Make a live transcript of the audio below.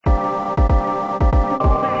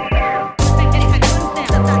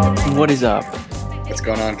What is up? What's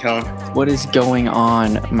going on, Kellen? What is going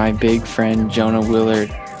on, my big friend Jonah Willard?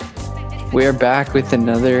 We are back with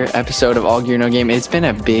another episode of All Gear No Game. It's been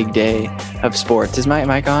a big day of sports. Is my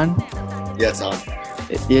mic on? Yeah, it's on.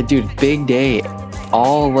 Yeah, dude, big day.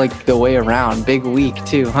 All like the way around. Big week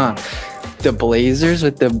too, huh? The Blazers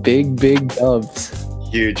with the big dubs.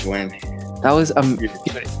 Huge win. That was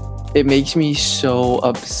it makes me so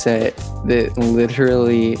upset that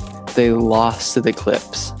literally they lost to the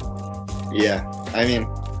Clips. Yeah, I mean,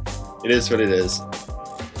 it is what it is.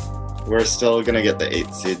 We're still going to get the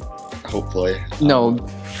 8th seed, hopefully. No,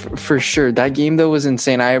 for sure. That game, though, was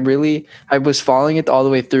insane. I was following it all the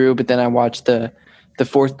way through, but then I watched the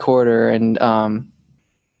fourth quarter, and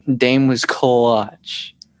Dame was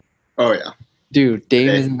clutch. Oh, yeah. Dude, Dame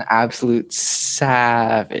is an absolute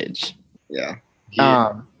savage. Yeah. He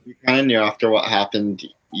kind of knew after what happened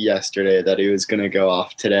yesterday that he was going to go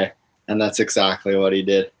off today, and that's exactly what he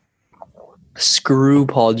did. Screw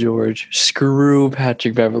Paul George. Screw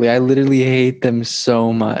Patrick Beverley. I literally hate them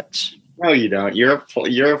so much. No, you don't. You're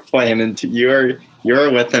playing into you're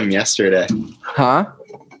with him yesterday. Huh?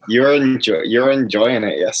 You're enjoying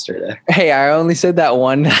it yesterday. Hey, I only said that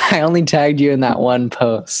one. I only tagged you in that one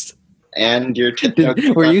post. And you're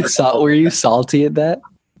were you salty at that?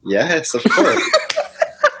 Yes, of course.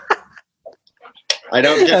 I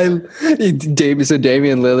don't get So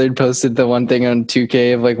Damian Lillard posted the one thing on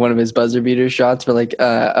 2K of like one of his buzzer beater shots for like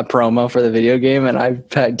a promo for the video game, and I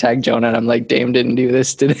tagged Jonah and I'm like, Dame didn't do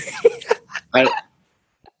this today. I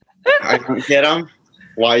don't get him.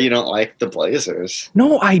 Why you don't like the Blazers?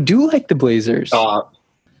 No, I do like the Blazers. Stop.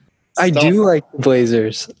 I do like the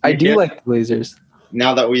Blazers. I do like the Blazers.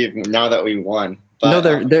 Now that we won. But,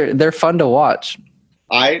 no, they're fun to watch.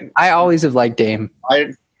 I always have liked Dame.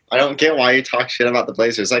 I don't get why you talk shit about the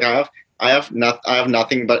Blazers. Like I have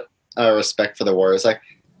nothing but respect for the Warriors. Like,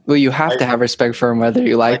 well, you have to have respect for them whether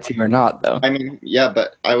you like to or not, though. I mean, yeah,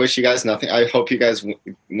 but I wish you guys nothing. I hope you guys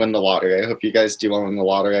win the lottery. I hope you guys do well in the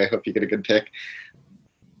lottery. I hope you get a good pick.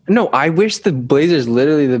 No, I wish the Blazers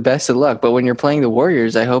literally the best of luck. But when you're playing the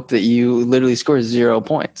Warriors, I hope that you literally score 0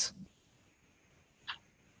 points.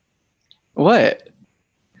 What?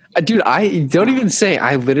 Dude, I don't even say.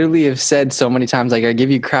 I literally have said so many times, like, I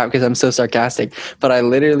give you crap because I'm so sarcastic, but I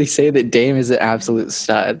literally say that Dame is an absolute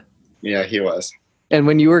stud. Yeah, he was. And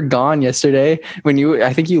when you were gone yesterday,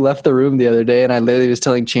 I think you left the room the other day, and I literally was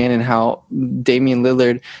telling Shannon how Damian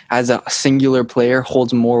Lillard, as a singular player,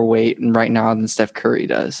 holds more weight right now than Steph Curry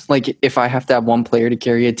does. Like, if I have to have one player to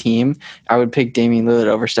carry a team, I would pick Damian Lillard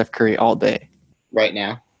over Steph Curry all day. Right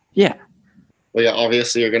now? Yeah. Well, yeah,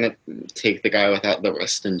 obviously you're going to take the guy without the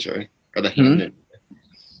wrist injury or the hand injury.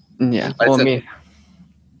 Yeah. Well, I mean,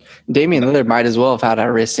 Damian Lillard might as well have had a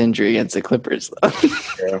wrist injury against the Clippers, though.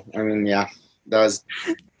 Yeah. I mean, yeah, that was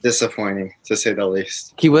disappointing, to say the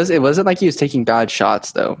least. It wasn't like he was taking bad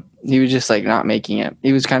shots, though. He was just, like, not making it.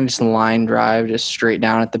 He was kind of just line drive, just straight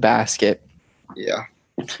down at the basket. Yeah.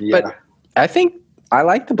 But I think I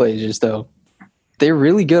like the Blazers, though. They're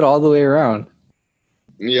really good all the way around.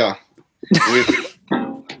 Yeah.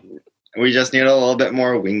 We just need a little bit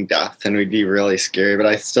more wing depth, and we'd be really scary. But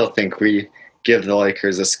I still think we give the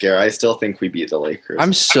Lakers a scare. I still think we beat the Lakers.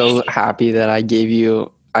 I'm so happy that I gave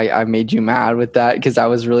you. I made you mad with that because I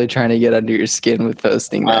was really trying to get under your skin with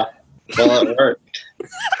posting that. Well, it worked.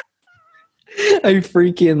 I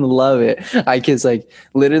freaking love it. Because, like,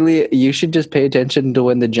 literally, you should just pay attention to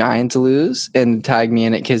when the Giants lose and tag me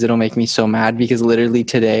in it because it'll make me so mad. Because literally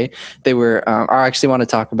today they were. I actually want to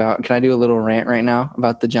talk about. Can I do a little rant right now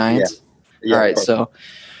about the Giants? Yeah, all right. So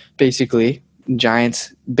basically,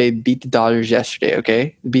 Giants they beat the Dodgers yesterday.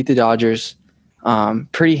 Okay, they beat the Dodgers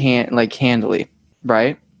pretty handily,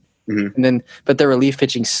 right? Mm-hmm. And then, but their relief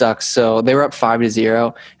pitching sucks. So they were up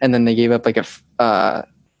 5-0, and then they gave up like a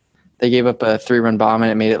 3-run bomb,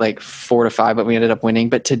 and it made it like 4-5. But we ended up winning.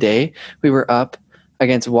 But today we were up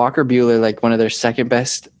against Walker Buehler, like one of their second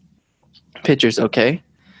best pitchers. Okay,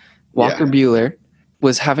 Walker Buehler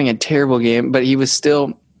was having a terrible game, but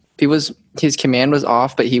his command was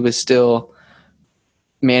off, but he was still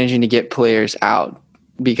managing to get players out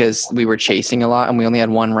because we were chasing a lot and we only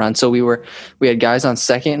had 1 run. So we had guys on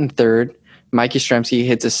second and third. Mike Yastrzemski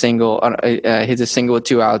hits a single with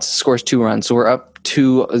 2 outs, scores 2 runs. So we're up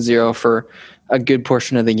 2-0 for a good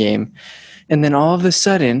portion of the game. And then all of a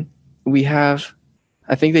sudden I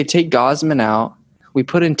think they take Gosman out. We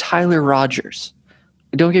put in Tyler Rogers.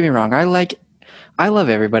 Don't get me wrong. I love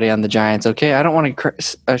everybody on the Giants. Okay. I don't want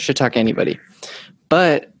to shit talk anybody,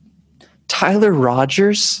 but Tyler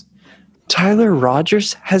Rogers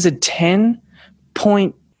has a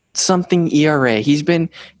 10.2 something ERA. He's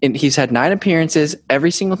had 9 appearances.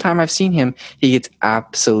 Every single time I've seen him, he gets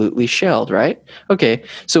absolutely shelled, right? Okay,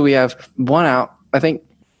 so we have 1 out. I think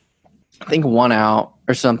 1 out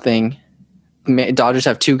or something. Dodgers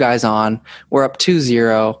have 2 guys on. We're up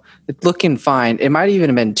 2-0. It's looking fine. It might even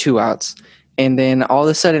have been 2 outs. And then all of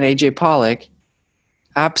a sudden, AJ Pollock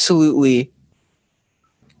absolutely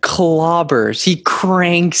clobbers. He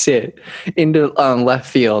cranks it into left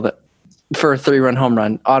field for a 3-run home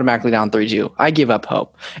run, automatically down 3-2. I give up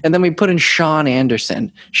hope. And then we put in Sean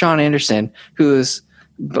Anderson. Sean Anderson, who is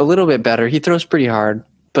a little bit better. He throws pretty hard,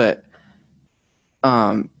 but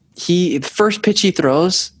the first pitch he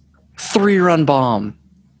throws, 3-run bomb.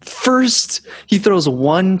 First, he throws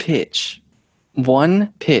one pitch. It's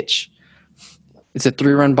a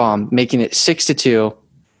 3-run bomb, making it 6-2.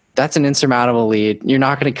 That's an insurmountable lead. You're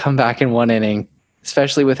not going to come back in 1 inning,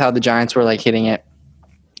 especially with how the Giants were like hitting it.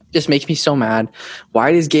 Just makes me so mad.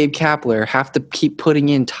 Why does Gabe Kapler have to keep putting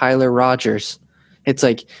in Tyler Rogers? It's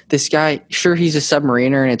like, this guy, sure, he's a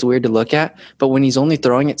submariner and it's weird to look at, but when he's only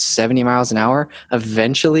throwing at 70 miles an hour,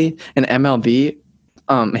 eventually an MLB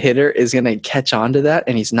hitter is going to catch on to that,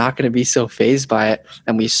 and he's not going to be so fazed by it.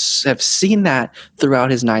 And we have seen that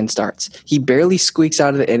throughout his 9 starts. He barely squeaks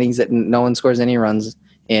out of the innings that no one scores any runs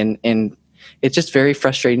in, and it's just very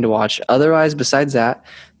frustrating to watch. Otherwise, besides that,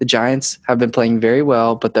 the Giants have been playing very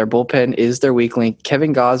well, but their bullpen is their weak link.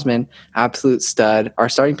 Kevin Gausman, absolute stud. Our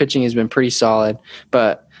starting pitching has been pretty solid,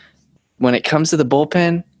 but when it comes to the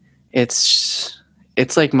bullpen, it's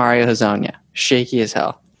like Mario Hezonja, shaky as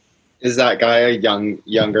hell. Is that guy a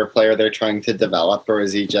younger player they're trying to develop, or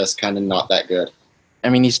is he just kind of not that good? I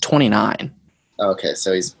mean, he's 29. Okay,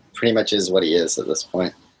 so he's pretty much is what he is at this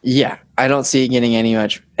point. Yeah, I don't see it getting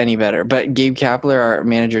any better. But Gabe Kapler, our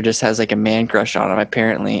manager, just has like a man crush on him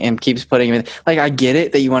apparently, and keeps putting him in. Like, I get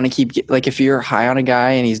it that you want to keep, like, if you're high on a guy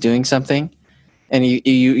and he's doing something, and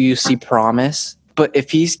you see promise, but if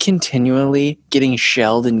he's continually getting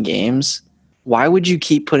shelled in games, why would you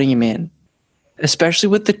keep putting him in? Especially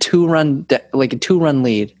with the 2-run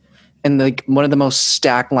lead, and like one of the most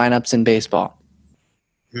stacked lineups in baseball.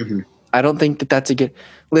 Mm-hmm. I don't think that's a good.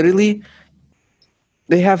 Literally,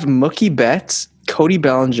 they have Mookie Betts, Cody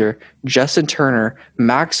Bellinger, Justin Turner,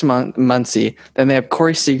 Max Muncy. Then they have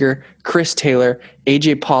Corey Seager, Chris Taylor,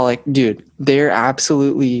 AJ Pollock. Dude, they're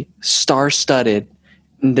absolutely star-studded.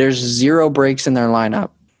 There's 0 breaks in their lineup,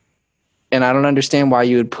 and I don't understand why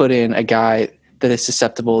you would put in a guy that is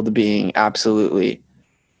susceptible to being absolutely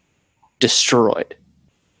destroyed.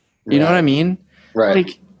 You know what I mean? Right.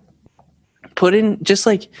 Like, put in just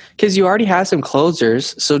like, because you already have some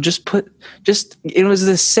closers, so it was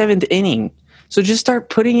the 7th inning. So just start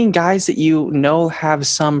putting in guys that you know have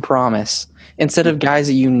some promise instead of guys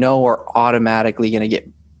that you know are automatically going to get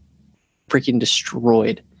freaking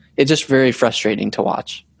destroyed. It's just very frustrating to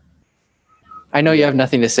watch. I know you have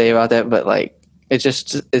nothing to say about that, but like, it's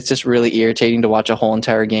just really irritating to watch a whole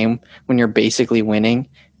entire game when you're basically winning,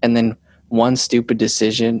 and then one stupid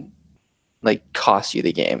decision like costs you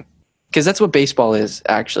the game. Because that's what baseball is,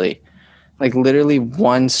 actually. Like, literally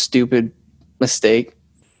one stupid mistake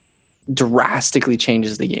drastically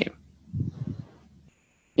changes the game.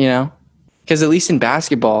 You know? Because at least in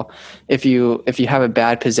basketball, if you have a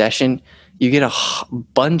bad possession, you get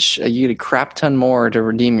a crap ton more to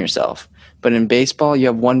redeem yourself. But in baseball, you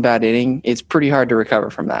have one bad inning. It's pretty hard to recover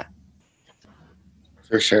from that.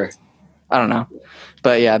 For sure. I don't know.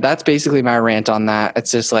 But yeah, that's basically my rant on that.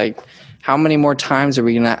 It's just like, how many more times are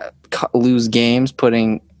we going to lose games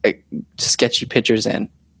putting sketchy pitchers in?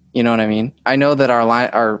 You know what I mean? I know that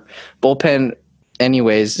our bullpen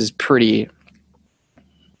anyways is pretty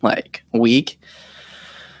like weak.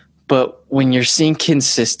 But when you're seeing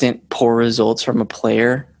consistent poor results from a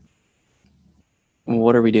player,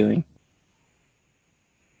 what are we doing?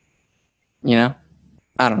 You know?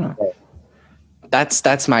 I don't know.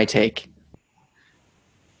 That's my take.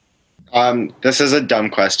 This is a dumb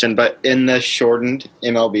question, but in the shortened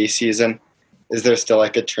MLB season, is there still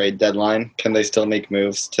like a trade deadline? Can they still make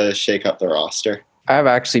moves to shake up the roster? I have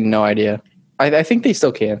actually no idea. I think they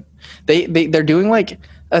still can. They're doing like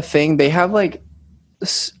a thing. They have like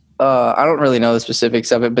I don't really know the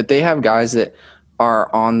specifics of it, but they have guys that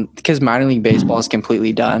are on, because minor league baseball is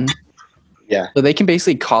completely done. Yeah. So they can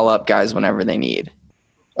basically call up guys whenever they need.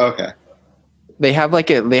 Okay. They have like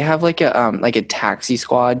a taxi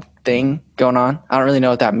squad thing going on. I don't really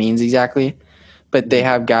know what that means exactly, but they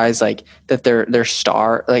have guys like that. They're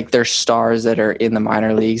stars that are in the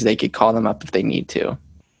minor leagues. They could call them up if they need to.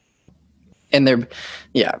 And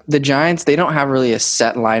the Giants, they don't have really a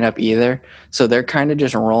set lineup either, so they're kind of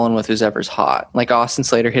just rolling with whoever's hot. Like Austin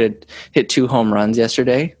Slater hit 2 home runs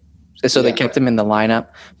yesterday. So they kept him in the lineup.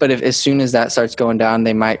 But if as soon as that starts going down,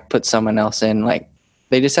 they might put someone else in. Like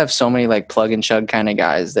they just have so many like plug and chug kind of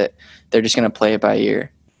guys that they're just going to play it by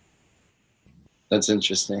ear. That's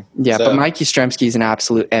interesting. Yeah, but Mike Yastrzemski is an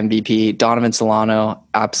absolute MVP. Donovan Solano,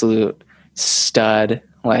 absolute stud.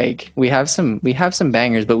 Like we have some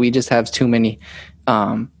bangers, but we just have too many.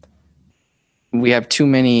 We have too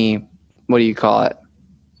many. What do you call it?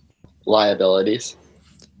 Liabilities.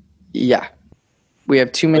 Yeah, we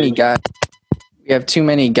have too many guys. We have too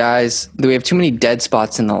many guys. We have too many dead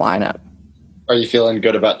spots in the lineup. Are you feeling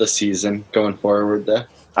good about the season going forward, though?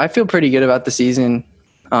 I feel pretty good about the season,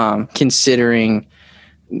 considering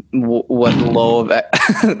what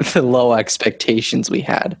the low expectations we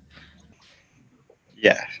had.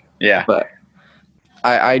 Yeah. But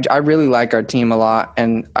I really like our team a lot,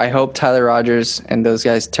 and I hope Tyler Rogers and those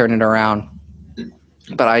guys turn it around.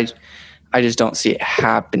 But I just don't see it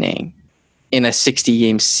happening in a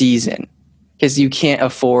 60-game season because you can't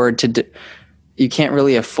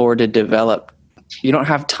really afford to develop. You don't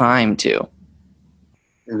have time to.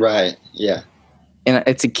 Right. Yeah. And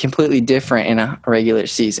it's a completely different in a regular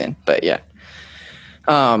season. But yeah.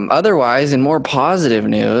 Otherwise, in more positive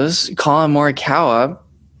news, Colin Morikawa,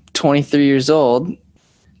 23 years old,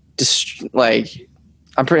 he's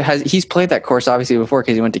played that course obviously before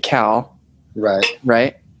because he went to Cal. Right.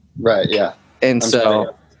 Yeah. And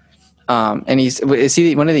and is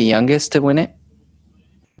he one of the youngest to win it?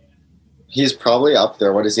 He's probably up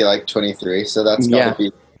there. What is he, like 23? So that's got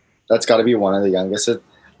to be one of the youngest.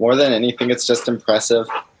 More than anything, it's just impressive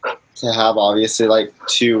to have obviously like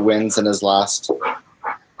 2 wins in his last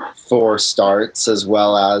 4 starts, as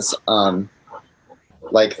well as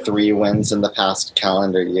like 3 wins in the past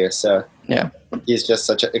calendar year. So yeah, he's just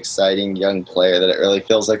such an exciting young player that it really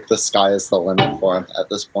feels like the sky is the limit for him at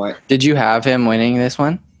this point. Did you have him winning this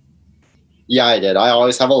one? Yeah, I did. I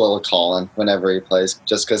always have a little Colin whenever he plays,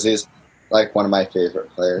 just because he's like one of my favorite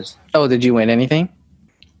players. Oh, did you win anything?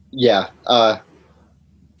 Yeah.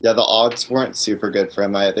 Yeah, the odds weren't super good for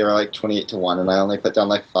him. They were like 28-1, and I only put down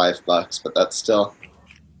like $5, but that's still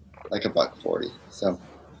like $1.40. So,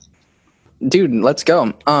 dude, let's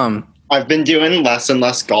go. I've been doing less and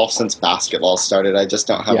less golf since basketball started. I just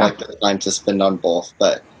don't have like the time to spend on both,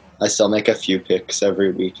 but I still make a few picks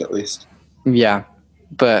every week at least. Yeah,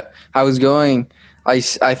 but I was going. I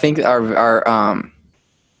think our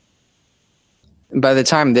by the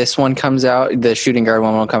time this one comes out, the shooting guard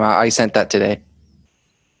one will come out. I sent that today.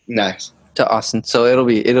 Nice. To Austin, so it'll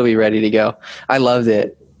be ready to go. I loved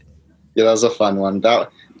it. Yeah, that was a fun one.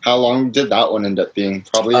 How long did that one end up being?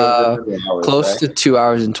 Probably over 3 hours, close to 2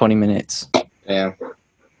 hours and 20 minutes. Damn.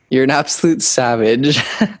 You're an absolute savage.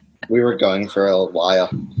 We were going for a while.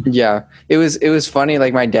 Yeah, it was funny.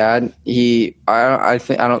 Like my dad,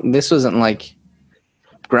 this wasn't like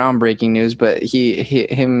groundbreaking news, but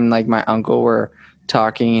him like my uncle were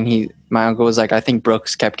talking, and my uncle was like, I think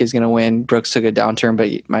Brooks Koepka's gonna win. Brooks took a downturn, but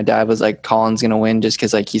my dad was like, Colin's gonna win just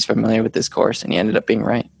because like he's familiar with this course, and he ended up being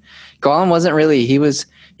right. Colin wasn't really. He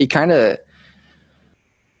kind of,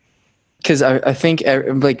 because I think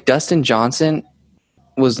like Dustin Johnson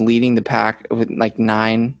was leading the pack with like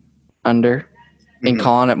 9 under, and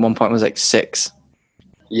Colin at one point was like 6.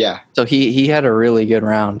 Yeah. So he had a really good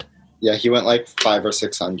round. Yeah, he went like 5 or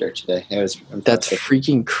 6 under today. It was impressive. That's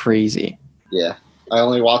freaking crazy. Yeah. I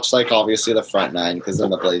only watched like obviously the front 9 because then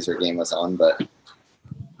the Blazer game was on, but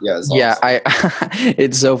yeah, it was awesome.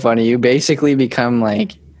 It's so funny. You basically become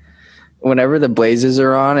like, whenever the Blazers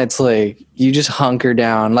are on, it's like you just hunker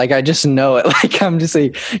down. Like I just know it. Like I'm just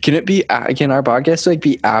like, can our podcast like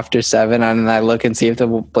be after 7? And then I look and see if the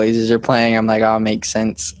Blazers are playing. I'm like, oh, it makes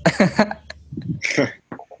sense.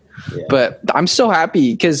 Yeah. But I'm so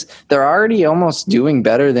happy because they're already almost doing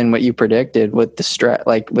better than what you predicted with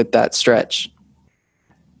with that stretch.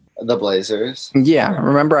 The Blazers. Yeah.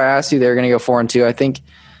 Remember I asked you they were going to go 4-2. I think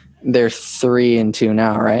they're 3-2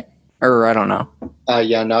 now, right? Or I don't know.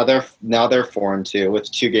 Yeah, now they're 4-2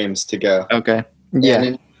 with 2 games to go. Okay. Yeah.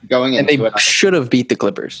 And they should have beat the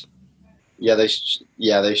Clippers. Yeah, they should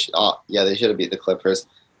have beat the Clippers.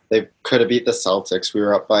 They could have beat the Celtics. We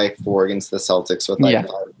were up by 4 against the Celtics with 5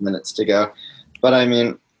 minutes to go. But I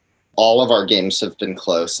mean, all of our games have been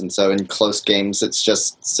close, and so in close games, it's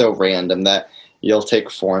just so random that you'll take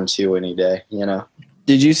 4-2 any day. You know.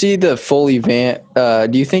 Did you see the fully vamped?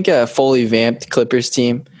 Do you think a fully vamped Clippers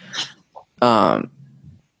team? Do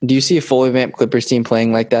you see a fully vamped Clippers team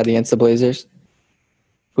playing like that against the Blazers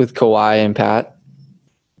with Kawhi and Pat?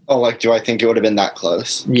 Oh, like, do I think it would have been that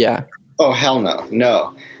close? Yeah. Oh, hell no.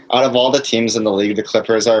 No. Out of all the teams in the league, the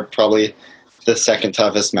Clippers are probably the second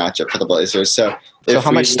toughest matchup for the Blazers. So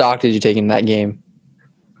how much stock did you take in that game?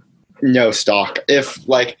 no stock. If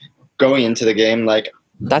like going into the game, like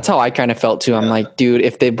that's how I kind of felt too. I'm like, dude,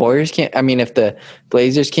 if the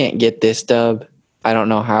Blazers can't get this dub, I don't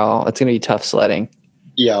know how. It's gonna be tough sledding.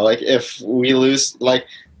 Yeah, like if we lose, like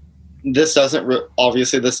this doesn't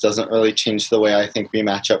obviously this doesn't really change the way I think we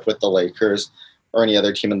match up with the Lakers or any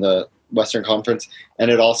other team in the Western Conference,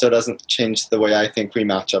 and it also doesn't change the way I think we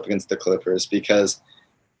match up against the Clippers because,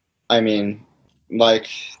 I mean, like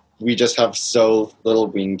we just have so little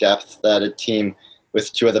wing depth that a team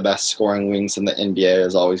with two of the best scoring wings in the NBA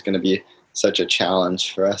is always going to be such a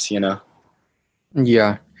challenge for us, you know?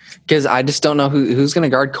 Yeah, because I just don't know who's going to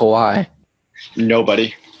guard Kawhi.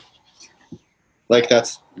 Nobody. Like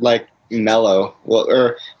that's like Melo, well,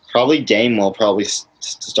 or probably Dame will probably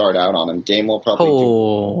start out on him. Dame will probably.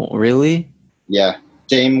 Oh, really? Yeah,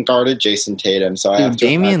 Dame guarded Jason Tatum, so I have to.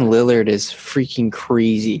 Damian Lillard is freaking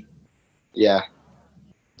crazy. Yeah.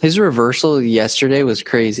 His reversal yesterday was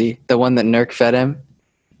crazy. The one that Nurk fed him.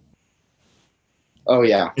 Oh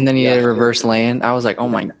yeah. And then he had a reverse land. I was like, oh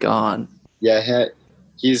my god. Yeah,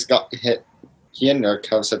 he's got hit. He and Nurk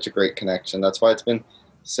have such a great connection. That's why it's been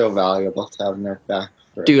so valuable to have Nurk back.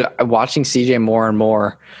 Dude, watching CJ more and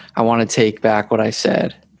more, I want to take back what I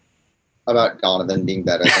said about Donovan being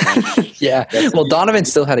better than him. Yeah. Well, Donovan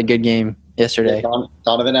still had a good game yesterday. Yeah,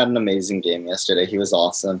 Donovan had an amazing game yesterday. He was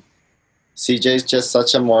awesome. CJ's just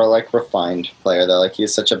such a more like refined player though. Like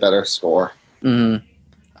he's such a better scorer. Mm-hmm.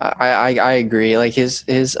 I agree. Like his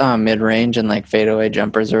mid range and like fadeaway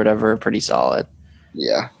jumpers or whatever are pretty solid.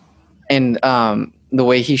 Yeah. And the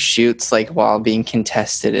way he shoots like while being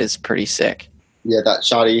contested is pretty sick. Yeah, that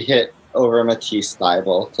shot he hit over Matisse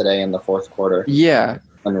Thybulle today in the fourth quarter. Yeah.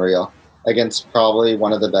 Unreal. Against probably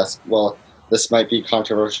one of the best. Well, this might be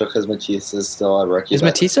controversial because Matisse is still a rookie. Is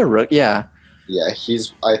Matisse a rookie? Yeah. Yeah,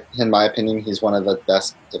 in my opinion, he's one of the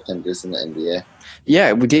best defenders in the NBA.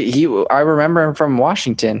 Yeah, I remember him from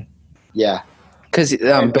Washington. Yeah. Because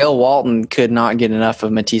Bill Walton could not get enough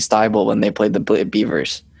of Matisse Thybulle when they played the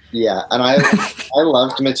Beavers. Yeah, and I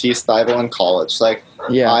loved Matisse Thybulle in college. Like,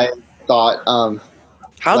 yeah. I thought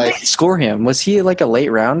how did they score him? Was he like a late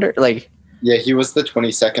rounder? Like, yeah, he was the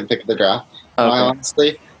 22nd pick of the draft. Okay. And I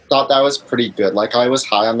honestly thought that was pretty good. Like, I was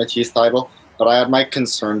high on Matisse Thybulle, but I had my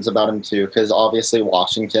concerns about him too, because obviously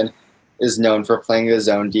Washington is known for playing a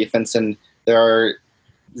zone defense, and there are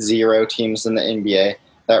 0 teams in the NBA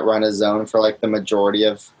that run a zone for like the majority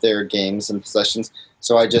of their games and possessions.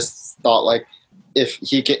 So I just thought like if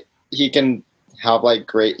he can have like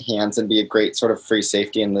great hands and be a great sort of free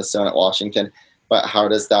safety in the zone at Washington, but how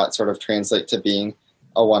does that sort of translate to being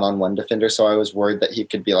a one-on-one defender? So I was worried that he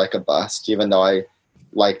could be like a bust, even though I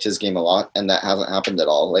liked his game a lot, and that hasn't happened at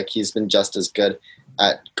all. Like he's been just as good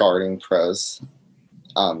at guarding pros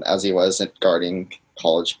as he was at guarding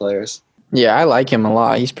college players. Yeah, I like him a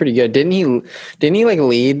lot. He's pretty good. Didn't he like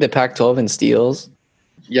lead the Pac-12 in steals?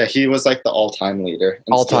 Yeah, he was like the all-time leader.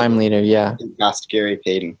 All-time leader, yeah. He passed Gary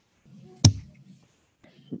Payton.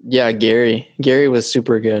 Yeah, Gary was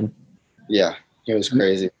super good. Yeah, he was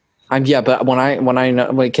crazy. Yeah, but when I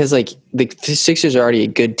know, because like the Sixers are already a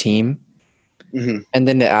good team, mm-hmm. and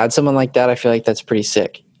then to add someone like that, I feel like that's pretty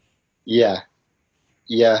sick. Yeah,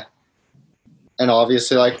 and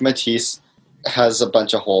obviously, like Matisse has a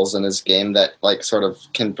bunch of holes in his game that like sort of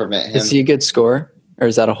can prevent him. Is he a good scorer, or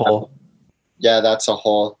is that a hole? Yeah, that's a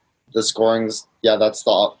hole. The scoring's that's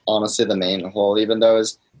honestly the main hole. Even though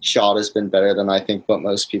his shot has been better than I think what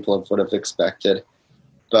most people would have expected,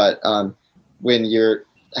 but when you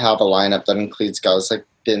have a lineup that includes guys like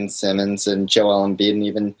Ben Simmons and Joel Embiid and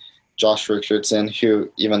even Josh Richardson,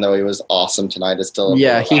 who even though he was awesome tonight, is still he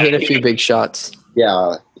hit a few big shots.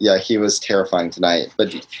 Yeah, he was terrifying tonight,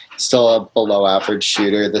 but still a below average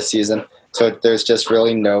shooter this season. So there's just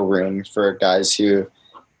really no room for guys who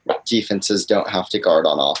defenses don't have to guard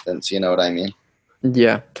on offense. You know what I mean?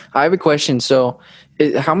 Yeah. I have a question. So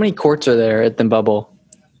how many courts are there at the bubble?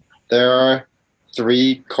 There are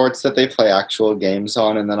 3 courts that they play actual games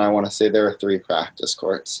on, and then I want to say there are 3 practice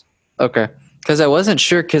courts. Okay. Because I wasn't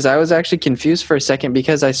sure, because I was actually confused for a second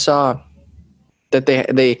because I saw that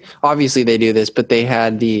they obviously they do this, but they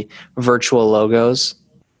had the virtual logos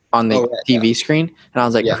on the TV screen, and I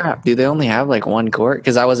was like, crap, do they only have like 1 court?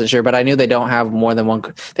 Because I wasn't sure, but I knew they don't have more than one.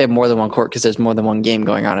 They have more than 1 court because there's more than 1 game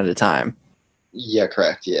going on at a time. Yeah,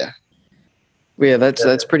 correct. Yeah. Yeah,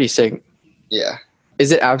 that's pretty sick. Yeah.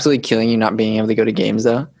 Is it absolutely killing you not being able to go to games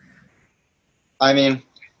though? I mean,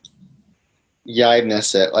 yeah, I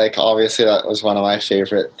miss it. Like, obviously, that was one of my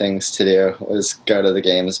favorite things to do was go to the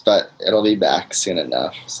games, but it'll be back soon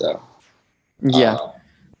enough. So, yeah.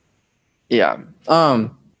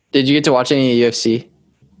 Did you get to watch any UFC?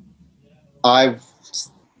 I've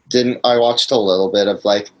I watched a little bit of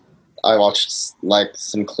I watched like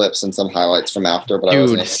some clips and some highlights from after, but I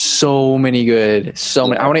wasn't. So many good,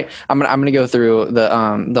 many. I'm gonna go through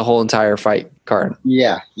the whole entire fight card.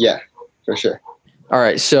 Yeah, for sure. All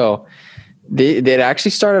right, so they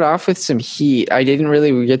actually started off with some heat. I didn't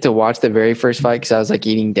really get to watch the very first fight because I was like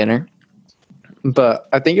eating dinner, but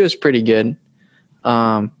I think it was pretty good.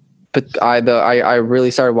 But I really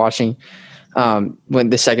started watching when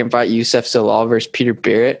the second fight, Youssef Zalal versus Peter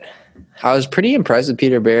Barrett. I was pretty impressed with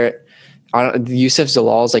Peter Barrett. Youssef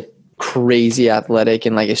Zalal is like crazy athletic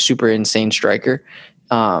and like a super insane striker,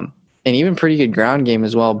 and even pretty good ground game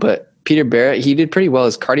as well. But Peter Barrett, he did pretty well.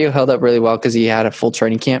 His cardio held up really well because he had a full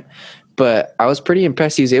training camp. But I was pretty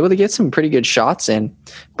impressed. He was able to get some pretty good shots in.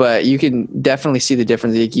 But you can definitely see the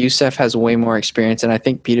difference. Like Youssef has way more experience, and I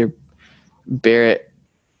think Peter Barrett.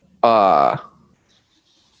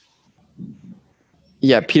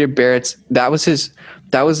 Peter Barrett's that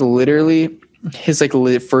was literally his like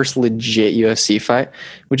first legit UFC fight,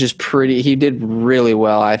 which is pretty. He did really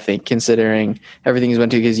well, I think, considering everything he's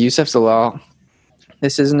went to. Because Youssef Zalal,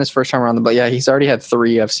 this isn't his first time around, but yeah, he's already had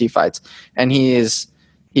 3 UFC fights, and he's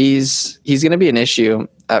going to be an issue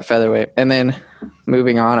at featherweight. And then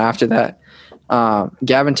moving on after that,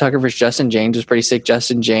 Gavin Tucker versus Justin James was pretty sick.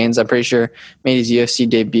 Justin James, I'm pretty sure, made his UFC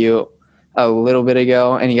debut a little bit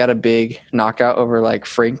ago, and he got a big knockout over like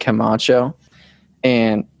Frank Camacho.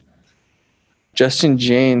 And Justin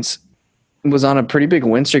James was on a pretty big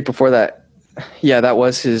win streak before that. That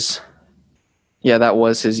was his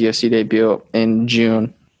UFC debut in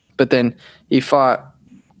June. But then he fought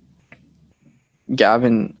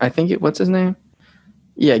Gavin, what's his name?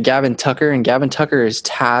 Yeah, Gavin Tucker, and Gavin Tucker is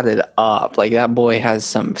tatted up. Like that boy has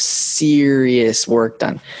some serious work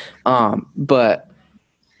done. But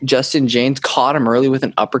Justin James caught him early with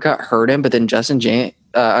an uppercut, hurt him, but then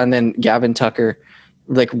and then Gavin Tucker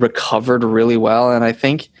like recovered really well, and I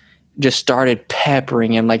think just started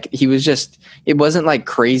peppering him. Like it wasn't like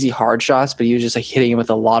crazy hard shots, but he was just like hitting him with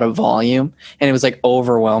a lot of volume, and it was like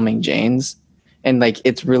overwhelming James. And like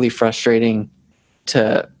it's really frustrating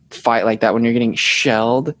to fight like that when you're getting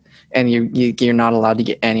shelled and you're not allowed to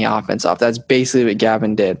get any offense off. That's basically what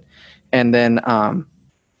Gavin did. And then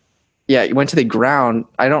he went to the ground.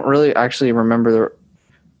 I don't really actually remember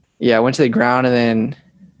went to the ground, and then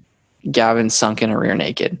Gavin sunk in a rear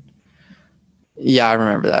naked. Yeah, I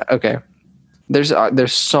remember that. Okay.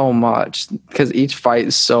 There's so much because each fight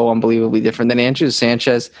is so unbelievably different. Then Andrew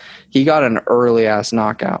Sanchez, he got an early ass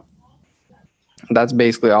knockout. That's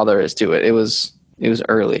basically all there is to it. It was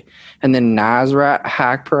early. And then Nasrat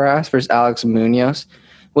Haqparast versus Alex Munoz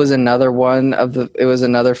was another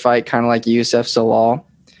fight kind of like Youssef Zalal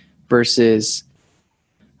versus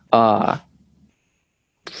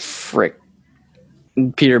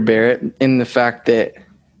Peter Barrett, in the fact that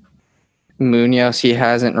Munoz, he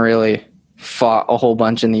hasn't really fought a whole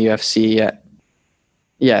bunch in the UFC yet.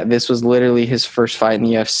 Yeah, this was literally his first fight in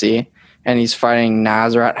the UFC, and he's fighting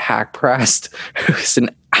Nasrat Haqparast, who's an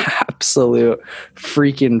absolute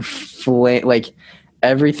freaking flame. Like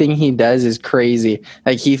everything he does is crazy.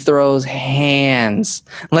 Like he throws hands,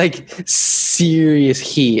 like serious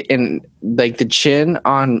heat, and like the chin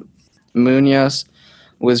on Munoz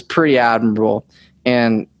was pretty admirable.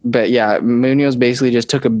 But Munoz basically just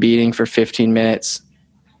took a beating for 15 minutes,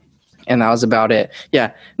 and that was about it.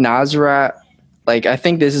 Yeah, Nasrat, like I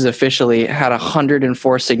think this is officially, had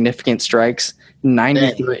 104 significant strikes,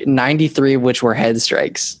 93 of which were head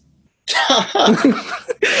strikes.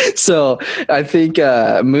 So I think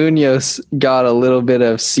Munoz got a little bit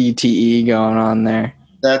of CTE going on there.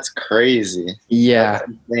 That's crazy. Yeah,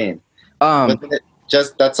 that's insane.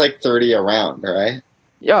 That's like 30 a round, right?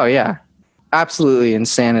 Oh yeah, absolutely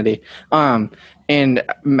insanity. And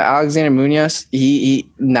Alexander Munoz,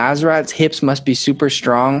 Nasrat's hips must be super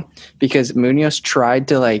strong because Munoz tried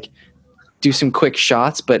to like do some quick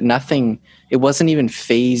shots, but nothing. It wasn't even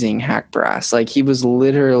phasing Haqparast. Like he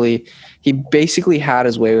basically had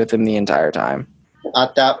his way with him the entire time.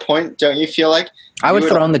 At that point, don't you feel like I would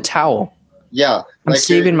throw in the towel? Yeah, I'm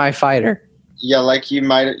saving my fighter. Yeah, like you're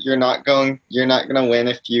not gonna win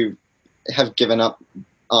if you have given up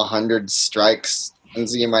 100 strikes, and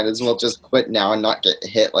so you might as well just quit now and not get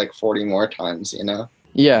hit like 40 more times, you know?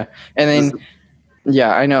 Yeah, and then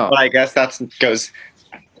I know. But I guess goes.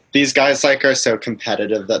 These guys like are so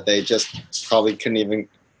competitive that they just probably couldn't even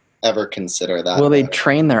ever consider that. Well, they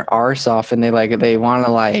train their arse off, and they want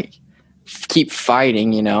to like keep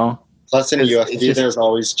fighting, you know. Plus, in UFC, there's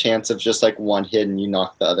always chance of just like one hit and you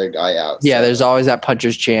knock the other guy out. Yeah, so. There's always that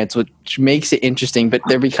puncher's chance, which makes it interesting. But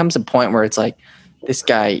there becomes a point where it's like, this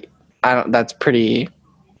guy, that's pretty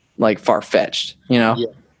like far fetched, you know. Yeah.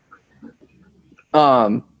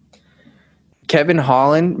 Kevin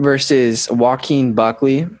Holland versus Joaquin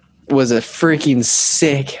Buckley was a freaking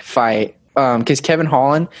sick fight. Because Kevin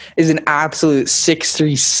Holland is an absolute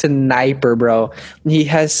 6'3" sniper, bro. He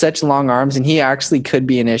has such long arms, and he actually could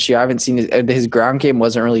be an issue. I haven't seen his ground game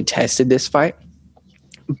wasn't really tested this fight,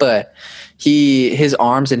 but his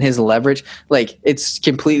arms and his leverage, like it's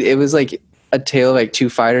complete. It was like a tale of like two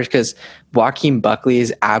fighters because Joaquin Buckley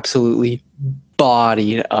is absolutely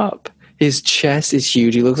bodied up. His chest is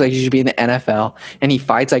huge. He looks like he should be in the NFL, and he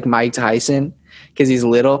fights like Mike Tyson because he's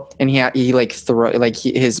little, and he like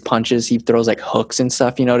his punches. He throws like hooks and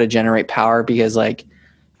stuff, to generate power. Because like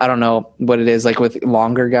I don't know what it is like with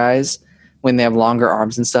longer guys when they have longer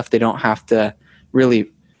arms and stuff, they don't have to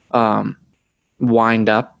really wind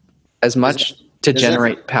up as much to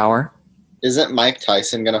generate power. Isn't Mike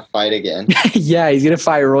Tyson gonna fight again? Yeah, he's gonna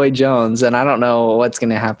fight Roy Jones, and I don't know what's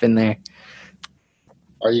gonna happen there.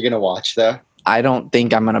 Are you gonna watch though? I don't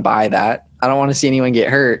think I'm gonna buy that. I don't want to see anyone get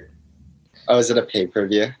hurt. Oh, is it a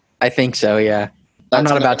pay-per-view? I think so, yeah. I'm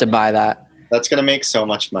not about to buy that. That's going to make so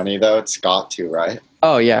much money, though. It's got to, right?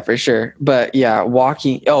 Oh, yeah, for sure. But, yeah,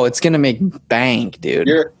 it's going to make bank, dude.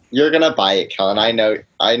 You're going to buy it, Kellen. I know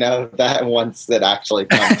that once it actually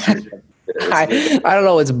comes. I don't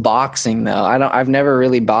know. It's boxing, though. I've never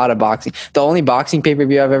really bought a boxing. The only boxing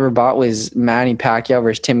pay-per-view I've ever bought was Manny Pacquiao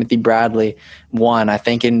versus Timothy Bradley. I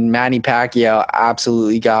think, and Manny Pacquiao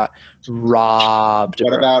absolutely got robbed.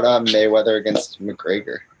 What about Mayweather against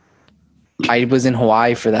McGregor? I was in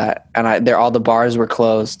Hawaii for that, and all the bars were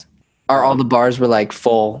closed, or all the bars were like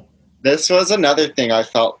full. This was another thing I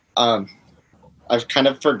felt. I've kind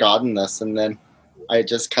of forgotten this, and then I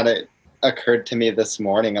just kind of occurred to me this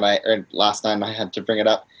morning, or last night, and I had to bring it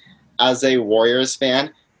up. As a Warriors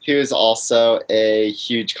fan who is also a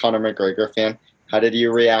huge Conor McGregor fan, how did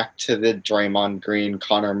you react to the Draymond Green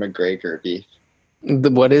Conor McGregor beef?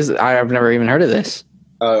 What is? I've never even heard of this.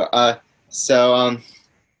 Conor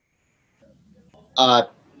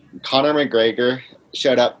McGregor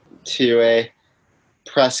showed up to a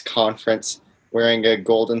press conference wearing a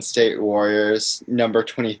Golden State Warriors number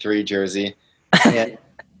 23 jersey, and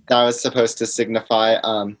that was supposed to signify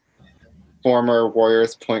former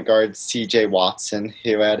Warriors point guard C.J. Watson,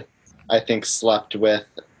 who had, I think, slept with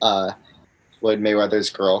Floyd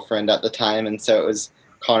Mayweather's girlfriend at the time, and so it was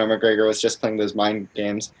Conor McGregor was just playing those mind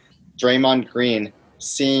games. Draymond Green,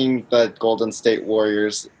 seeing the Golden State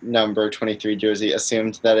Warriors number 23 jersey,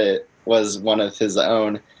 assumed that it was one of his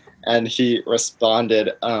own, and he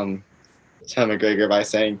responded to McGregor by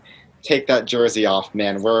saying, "Take that jersey off,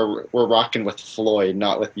 man. We're rocking with Floyd,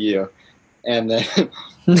 not with you." And then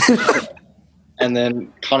and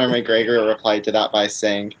then Conor McGregor replied to that by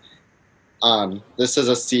saying, "This is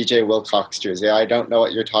a CJ Wilcox jersey. I don't know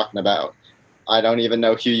what you're talking about. I don't even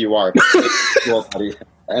know who you are." Cool, buddy.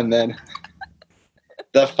 And then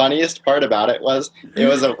the funniest part about it was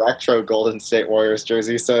a retro Golden State Warriors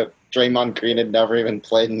jersey. So Draymond Green had never even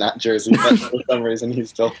played in that jersey, but for some reason he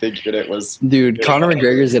still figured it was. Dude, Conor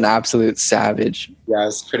McGregor's an absolute savage. Yeah,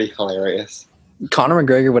 it's pretty hilarious. Conor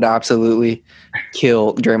McGregor would absolutely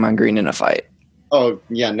kill Draymond Green in a fight. Oh,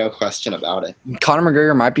 yeah, no question about it. Conor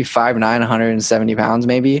McGregor might be 5'9", 170 pounds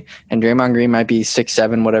maybe, and Draymond Green might be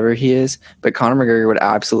 6'7", whatever he is, but Conor McGregor would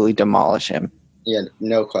absolutely demolish him. Yeah,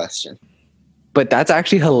 no question. But that's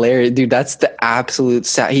actually hilarious, dude. That's the absolute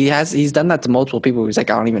he's done that to multiple people. He's like,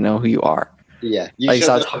 "I don't even know who you are." Yeah, you should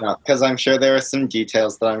look it up, because I'm sure there are some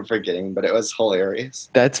details that I'm forgetting, but it was hilarious.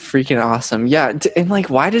 That's freaking awesome. Yeah, and like,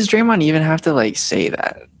 why does Draymond even have to like say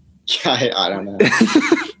that? Yeah, I don't know.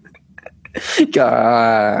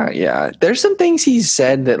 Yeah, there's some things he's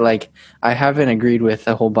said that like I haven't agreed with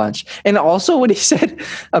a whole bunch, and also what he said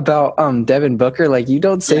about Devin Booker. Like, you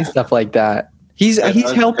don't say stuff like that. He's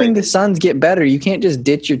helping the Suns get better. You can't just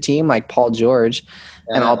ditch your team like Paul George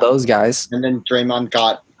and all those guys. And then Draymond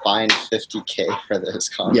got fined $50,000 for those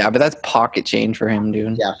comments. Yeah, but that's pocket change for him,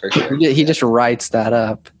 dude. Yeah, for sure. He just writes that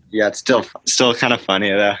up. Yeah, it's still kind of funny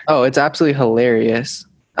though. Oh, it's absolutely hilarious.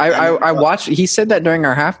 I watched. He said that during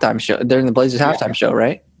our halftime show, during the Blazers halftime show,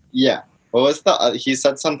 right? Yeah. What was he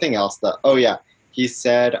said something else that? Oh yeah, he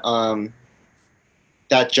said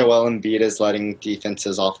that Joel Embiid is letting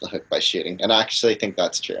defenses off the hook by shooting, and I actually think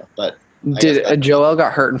that's true. But Joel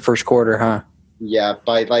got hurt in first quarter, huh? Yeah,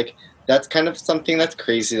 that's kind of something that's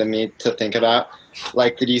crazy to me to think about.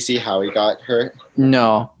 Like, did you see how he got hurt?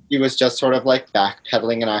 No. He was just sort of like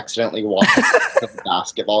backpedaling and accidentally walked to the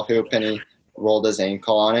basketball hoop, and he rolled his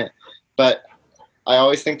ankle on it. But I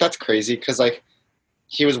always think that's crazy because like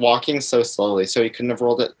he was walking so slowly, so he couldn't have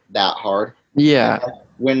rolled it that hard. Yeah.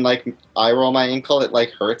 When like I roll my ankle, it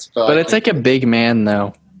like hurts. But it's like a big man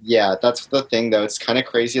though. Yeah, that's the thing though. It's kind of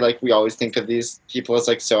crazy. Like we always think of these people as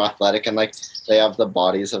like so athletic and like they have the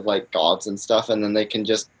bodies of like gods and stuff, and then they can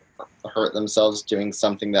just hurt themselves doing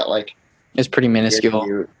something that like It's pretty minuscule.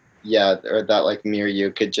 you, yeah, or that like mere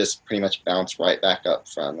you could just pretty much bounce right back up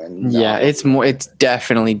from, and Yeah, it's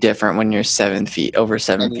definitely different when you're 7 feet over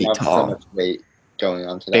 7 and you feet have tall, so much weight going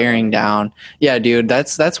on to that. bearing down. Yeah, dude,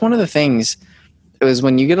 that's one of the things. It was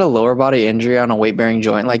when you get a lower body injury on a weight bearing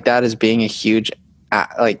joint like that, as being a huge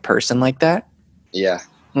like person like that. Yeah,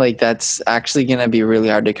 Like that's actually gonna be really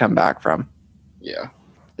hard to come back from. yeah,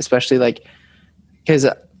 Especially like because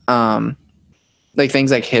like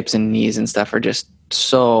things like hips and knees and stuff are just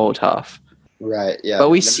so tough. right. Yeah, But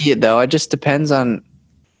we see it though. It just depends on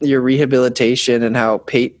your rehabilitation and how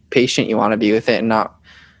patient you want to be with it, and not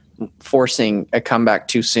forcing a comeback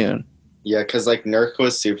too soon. yeah, because like Nurk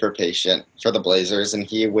was super patient for the Blazers, and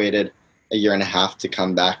he waited a year and a half to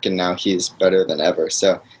come back, and now he's better than ever.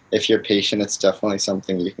 So if you're patient, it's definitely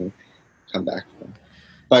something you can come back from.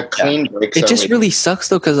 But clean breaks. It just really sucks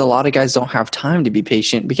though, because a lot of guys don't have time to be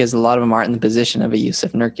patient because a lot of them aren't in the position of a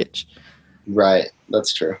Yusuf Nurkic. Right,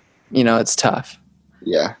 that's true. You know, it's tough.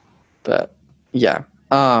 Yeah, But yeah,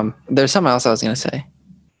 there's something else I was gonna say.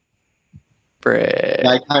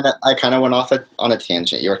 I kind of went off on a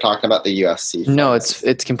tangent. You were talking about the UFC. No,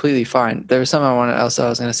 it's completely fine. There was something else I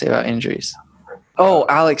was gonna say about injuries. Oh,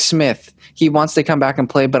 Alex Smith. He wants to come back and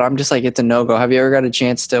play, but I'm just like, it's a no-go. Have you ever got a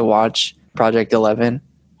chance to watch Project 11?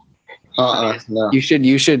 No. You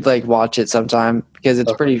should like watch it sometime because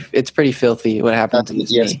it's pretty filthy what happened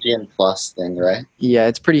That's to an his knee. ESPN Plus thing, right? Yeah,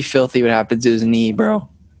 it's pretty filthy what happened to his knee, bro.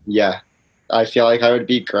 Yeah, I feel like I would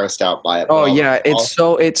be grossed out by it. Oh yeah,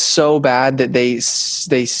 it's so bad that they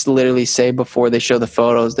literally say before they show the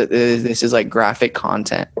photos that this is like graphic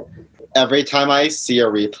content. Every time I see a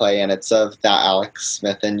replay and it's of that Alex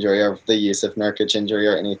Smith injury or the Yusuf Nurkic injury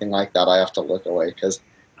or anything like that, I have to look away because.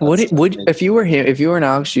 Would if you were him, if you were in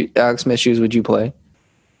Alex Smith's shoes, would you play?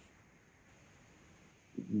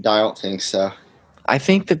 I don't think so. I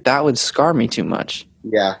think that would scar me too much.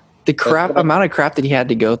 Yeah. The amount of crap that he had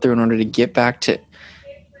to go through in order to get back to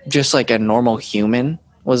just like a normal human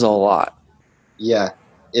was a lot. Yeah.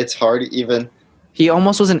 It's hard even. He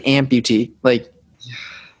almost was an amputee. Like,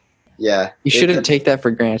 yeah. You shouldn't take that for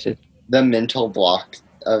granted. The mental block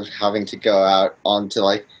of having to go out onto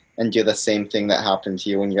like and do the same thing that happened to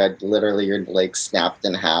you when you had literally your leg snapped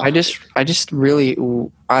in half. I just really,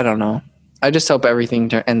 I don't know. I just hope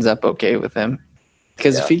everything ends up okay with him.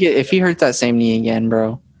 Because if he hurts that same knee again,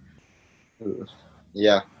 bro.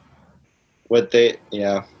 Yeah. Would they?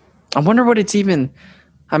 Yeah. I wonder what it's even.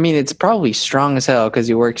 I mean, it's probably strong as hell because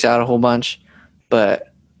he works out a whole bunch,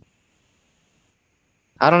 but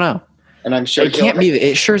I don't know. And I'm sure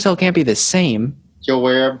it sure as hell can't be the same. He'll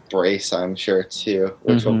wear a brace, I'm sure, too,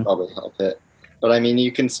 which will probably help it. But I mean,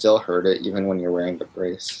 you can still hurt it even when you're wearing the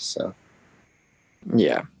brace. So.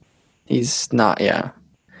 Yeah, he's not. Yeah,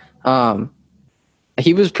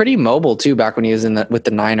 he was pretty mobile too back when he was with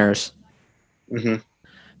the Niners. Mm-hmm.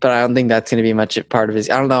 But I don't think that's going to be much a part of his.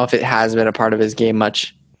 I don't know if it has been a part of his game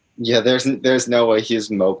much. Yeah, there's no way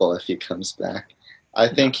he's mobile if he comes back. I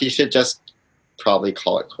think he should just probably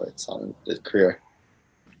call it quits on his career.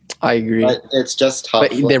 I agree. But it's just tough.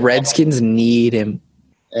 But the Redskins need him.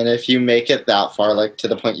 And if you make it that far, like to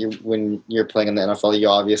the point when you're playing in the NFL, you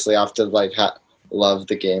obviously have to like love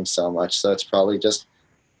the game so much. So it's probably just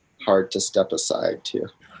hard to step aside too.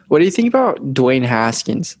 What do you think about Dwayne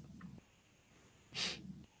Haskins?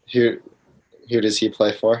 Who does he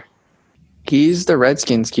play for? He's the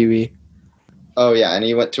Redskins QB. Oh yeah, and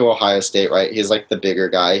he went to Ohio State, right? He's like the bigger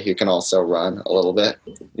guy who can also run a little bit.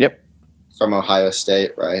 Yep. From Ohio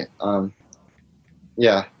State, right?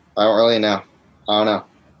 Yeah, I don't really know. I don't know.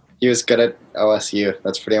 He was good at OSU.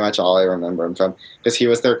 That's pretty much all I remember him from, because he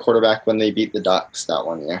was their quarterback when they beat the Ducks that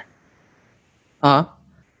one year. Huh?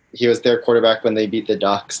 He was their quarterback when they beat the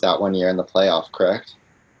Ducks that one year in the playoff, correct?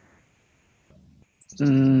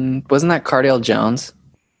 Wasn't that Cardale Jones?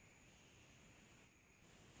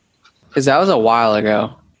 Because that was a while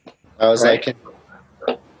ago. That was like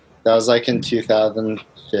in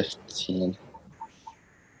 2015.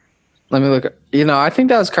 Let me look. I think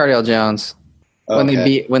that was Cardale Jones.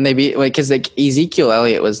 Okay. When they beat because like Ezekiel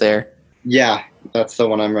Elliott was there. Yeah, that's the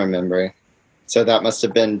one I'm remembering. So that must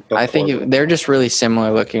have been before. I think they're just really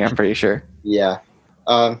similar looking, I'm pretty sure. Yeah.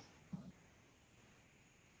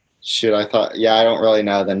 Shoot, I don't really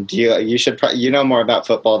know then. You should you know more about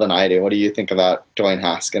football than I do. What do you think about Dwayne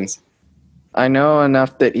Haskins? I know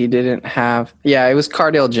enough that he didn't have. Yeah, it was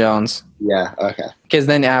Cardale Jones. Yeah, okay. Because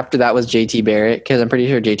then after that was JT Barrett, because I'm pretty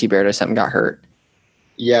sure JT Barrett or something got hurt.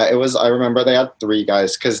 Yeah, it was. I remember they had 3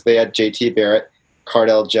 guys because they had JT Barrett,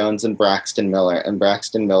 Cardell Jones, and Braxton Miller. And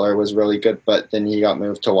Braxton Miller was really good, but then he got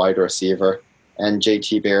moved to wide receiver. And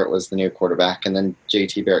JT Barrett was the new quarterback. And then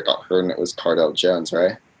JT Barrett got hurt, and it was Cardell Jones,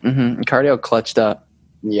 right? Mm-hmm. Cardell clutched up.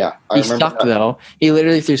 Yeah. He sucked, though. He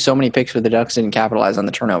literally threw so many picks for the Ducks, didn't capitalize on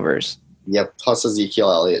the turnovers. Yeah, plus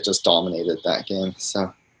Ezekiel Elliott just dominated that game.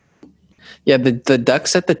 So. Yeah, the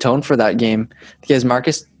Ducks set the tone for that game because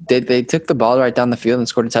Marcus they took the ball right down the field and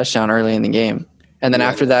scored a touchdown early in the game. And then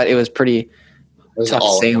after that, it was pretty tough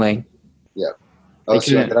sailing. Yeah.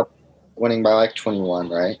 OSU ended up winning by like 21,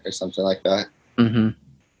 right? Or something like that. Mm-hmm.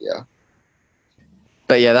 Yeah.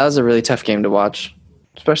 But yeah, that was a really tough game to watch,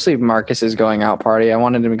 especially Marcus's going out party. I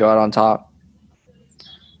wanted him to go out on top.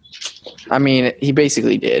 I mean, he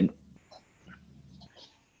basically did.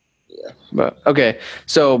 Yeah. But okay,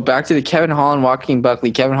 so back to the Kevin Holland, Joaquin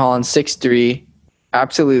Buckley. Kevin Holland, 6'3",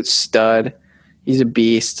 absolute stud. He's a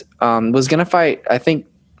beast. Was gonna fight, I think,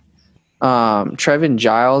 Trevin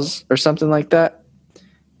Giles or something like that.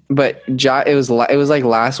 But it was like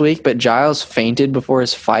last week. But Giles fainted before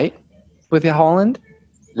his fight with Holland.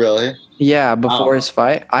 Really? Yeah, before his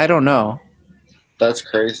fight. I don't know. That's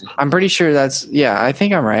crazy. I'm pretty sure that's I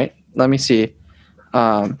think I'm right. Let me see.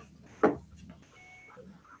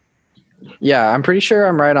 Yeah, I'm pretty sure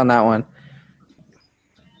I'm right on that one.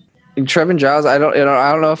 Trevin Giles, I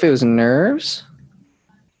don't know if it was nerves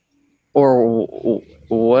or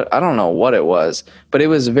what. I don't know what it was, but it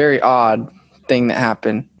was a very odd thing that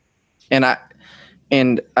happened.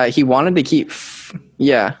 And he wanted to keep.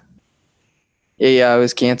 Yeah, it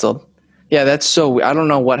was canceled. Yeah, that's so. I don't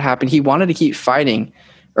know what happened. He wanted to keep fighting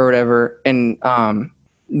or whatever, and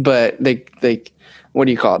but they what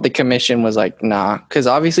do you call it? The commission was like, nah, because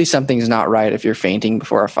obviously something's not right if you're fainting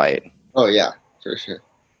before a fight. Oh yeah, for sure.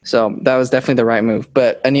 So that was definitely the right move.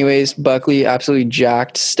 But anyways, Buckley absolutely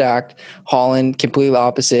jacked, stacked. Holland completely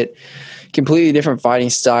opposite, completely different fighting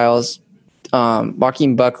styles.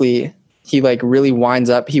 Joaquin Buckley, he like really winds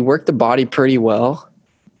up. He worked the body pretty well,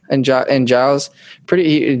 and Giles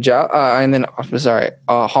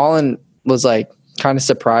Holland was like kind of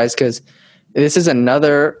surprised because this is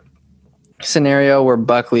another scenario where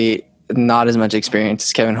Buckley not as much experience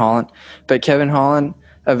as Kevin Holland, but Kevin Holland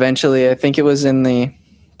eventually, I think it was in the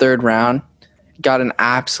 3rd round, got an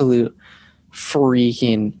absolute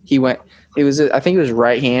freaking. I think it was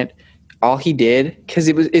right hand. All he did, because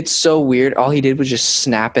it's so weird. All he did was just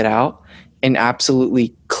snap it out and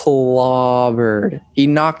absolutely clobbered. He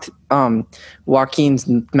knocked Joaquin's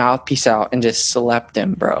mouthpiece out and just slept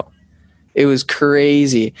him, bro. It was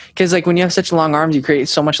crazy because like when you have such long arms, you create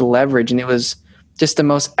so much leverage, and it was just the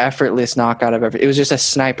most effortless knockout I've ever. It was just a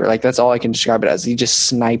sniper. Like that's all I can describe it as. He just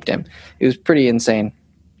sniped him. It was pretty insane.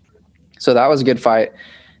 So that was a good fight.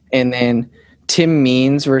 And then Tim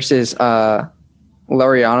Means versus Laureano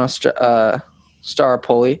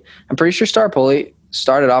Staropoli. I'm pretty sure Staropoli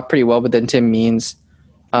started off pretty well, but then Tim Means.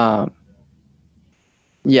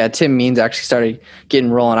 Tim Means actually started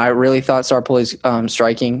getting rolling. I really thought Staropoli's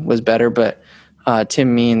striking was better, but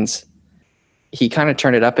Tim Means, he kind of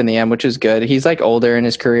turned it up in the end, which is good. He's like older in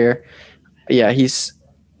his career. He's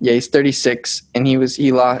 36, and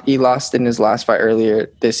he lost in his last fight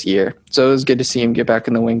earlier this year. So it was good to see him get back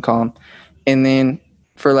in the win column. And then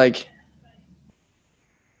for like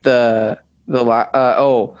Beneil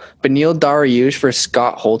Dariush for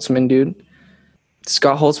Scott Holtzman, dude.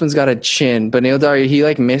 Scott Holtzman's got a chin.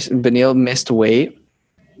 Beneil missed weight.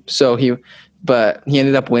 But he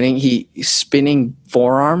ended up winning. He spinning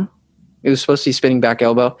forearm. It was supposed to be spinning back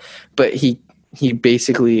elbow, but he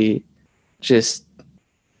basically just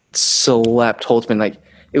slept Holtzman. Like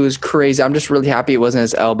it was crazy. I'm just really happy it wasn't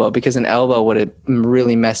his elbow, because an elbow would have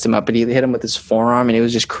really messed him up, but he hit him with his forearm, and it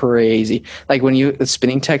was just crazy. Like the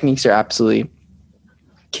spinning techniques are absolutely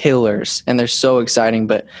killers, and they're so exciting,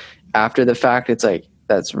 but after the fact, it's like,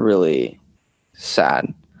 that's really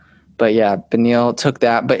sad. But yeah, Beneil took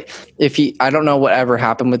that. But I don't know whatever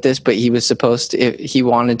happened with this, but he was supposed to, if he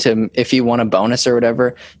won a bonus or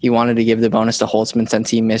whatever, he wanted to give the bonus to Holtzman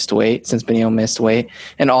since Beneil missed weight.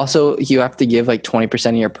 And also you have to give like 20%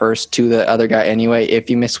 of your purse to the other guy anyway, if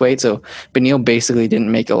you miss weight. So Beneil basically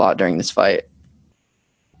didn't make a lot during this fight.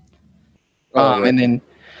 And then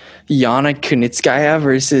Yana Kunitskaya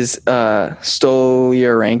versus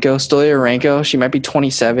Stolyarenko. Stolyarenko, she might be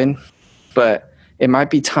 27, but it might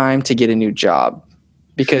be time to get a new job,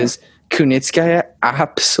 because Kunitskaya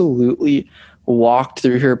absolutely walked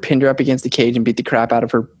through her, pinned her up against the cage, and beat the crap out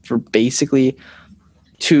of her for basically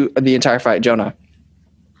the entire fight. Jonah,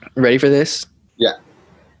 ready for this? Yeah.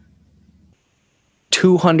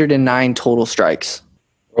 209 total strikes.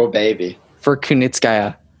 Oh, baby. for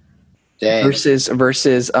Kunitskaya. Dang. Versus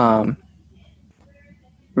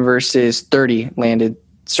 30 landed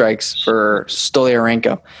strikes for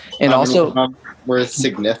Stoliarenko. And also were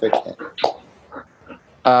significant.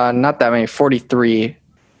 Not that many, 43.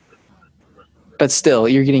 But still,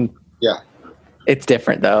 you're getting it's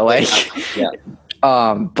different though. Like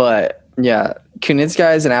but yeah,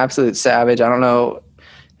 Kunitskaya is an absolute savage. I don't know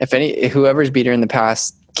if whoever's beat her in the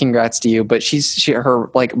past, congrats to you, but her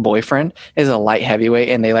like boyfriend is a light heavyweight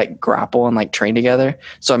and they like grapple and like train together.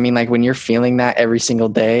 So I mean, like when you're feeling that every single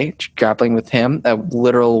day grappling with him, a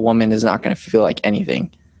literal woman is not going to feel like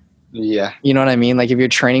anything. Yeah. You know what I mean? Like if you're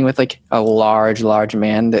training with like a large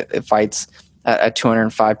man that fights at a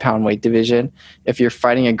 205-pound weight division, if you're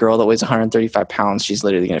fighting a girl that weighs 135 pounds, she's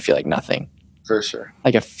literally going to feel like nothing. For sure.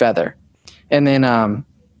 Like a feather. And then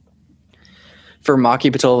for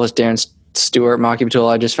Maki Pitolo was Darren Stewart. Maki Pitolo,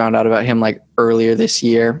 I just found out about him like earlier this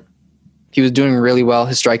year. He was doing really well.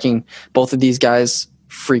 His striking, both of these guys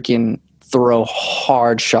freaking throw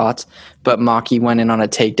hard shots, but Maki went in on a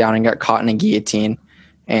takedown and got caught in a guillotine.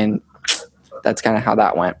 And that's kind of how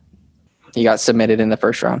that went. He got submitted in the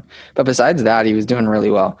first round. But besides that, he was doing really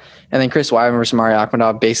well. And then Chris Weidman versus Mario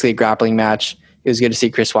Akhmadov, basically a grappling match. It was good to see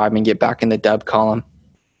Chris Weidman get back in the dub column.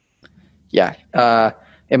 Yeah.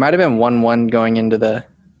 It might have been 1-1 going into the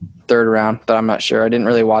third round, but I'm not sure. I didn't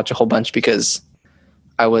really watch a whole bunch because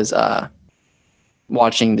I was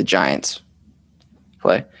watching the Giants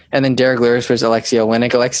play. And then Derek Lewis versus Alexei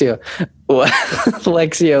Oleinik. Alexei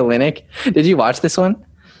Oleinik. Did you watch this one?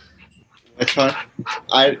 Which one?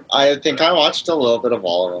 I think I watched a little bit of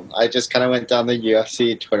all of them. I just kind of went down the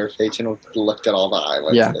UFC Twitter page and looked at all the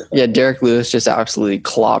highlights. Yeah. Derek Lewis just absolutely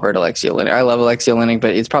clobbered Alexei Oleinik. I love Alexei Oleinik,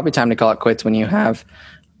 but it's probably time to call it quits when you have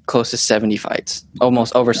close to 70 fights,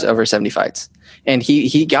 almost over 70 fights. And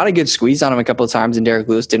he got a good squeeze on him a couple of times, and Derek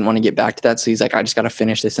Lewis didn't want to get back to that. So he's like, I just got to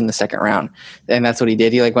finish this in the second round. And that's what he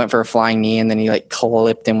did. He like went for a flying knee, and then he like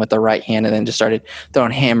clipped him with the right hand and then just started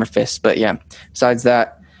throwing hammer fists. But yeah, besides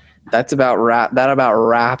that, that about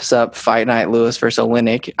wraps up Fight Night Lewis versus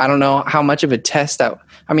Oleinik. I don't know how much of a test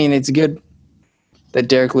it's good that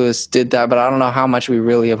Derek Lewis did that, but I don't know how much we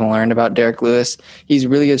really have learned about Derek Lewis. He's a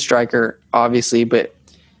really good striker, obviously, but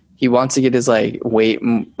he wants to get his like weight,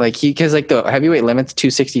 like because like the heavyweight limit's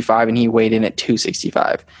 265 and he weighed in at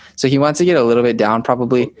 265. So he wants to get a little bit down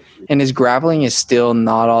probably. And his grappling is still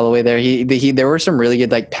not all the way there. There were some really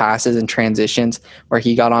good like passes and transitions where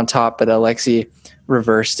he got on top, but Alexei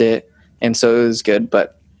reversed it. And so it was good.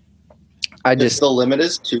 But if the limit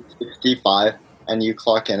is 265 and you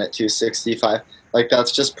clock in at 265, like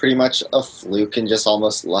that's just pretty much a fluke and just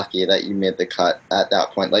almost lucky that you made the cut at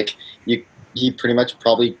that point. Like he pretty much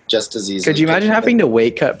probably just as easily. Could you imagine having to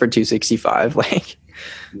weight cut for 265? Like,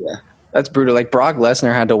 yeah, that's brutal. Like Brock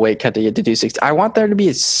Lesnar had to weight cut to get to 260. I want there to be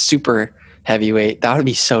a super heavyweight. That would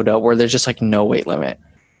be so dope. Where there's just like no weight limit.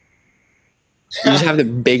 You just have the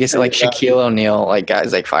biggest like Shaquille O'Neal like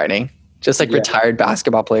guys like fighting. Just like retired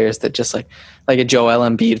basketball players that just like a Joel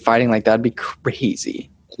Embiid fighting like that'd be crazy.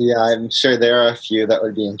 Yeah, I'm sure there are a few that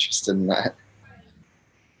would be interested in that.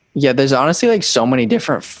 Yeah, there's honestly like so many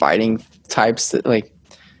different fighting types that like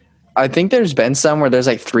I think there's been some where there's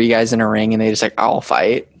like 3 guys in a ring and they just like all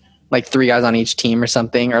fight. Like 3 guys on each team or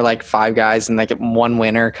something, or like 5 guys and like one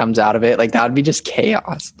winner comes out of it. Like that would be just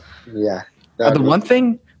chaos. Yeah. One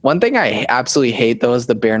thing I absolutely hate though is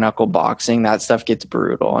the bare knuckle boxing. That stuff gets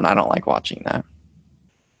brutal and I don't like watching that.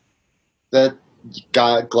 The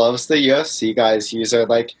gloves the UFC guys use are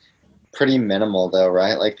like pretty minimal though,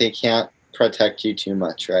 right? Like they can't protect you too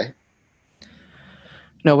much, right?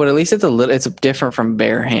 No, but at least it's different from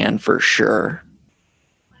bare hand for sure.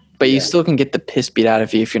 But you still can get the piss beat out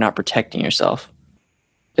of you if you're not protecting yourself.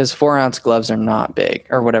 Because 4-ounce gloves are not big,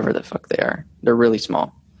 or whatever the fuck they are. They're really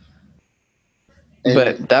small.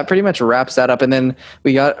 But that pretty much wraps that up. And then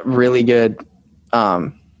we got really good.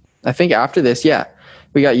 I think after this,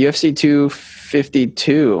 we got UFC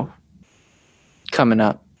 252 coming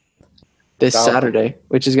up this Saturday,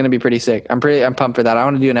 which is going to be pretty sick. I'm pumped for that. I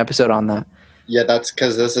want to do an episode on that. Yeah, that's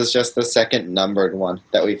because this is just the second numbered one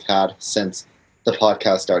that we've had since the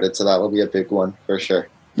podcast started, so that will be a big one for sure.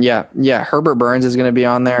 Yeah. Herbert Burns is going to be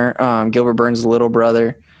on there. Gilbert Burns' little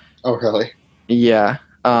brother. Oh, really? Yeah.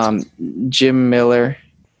 Jim Miller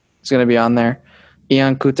is going to be on there.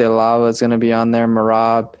 Ian Kutelava is going to be on there.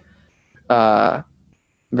 Merab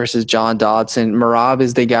versus John Dodson. Merab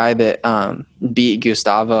is the guy that beat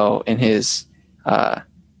Gustavo in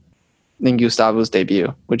Gustavo's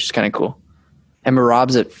debut, which is kind of cool. And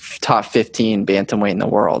Merab's at top 15 bantamweight in the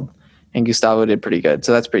world. And Gustavo did pretty good.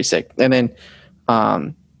 So that's pretty sick. And then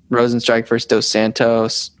Rosenstrike versus Dos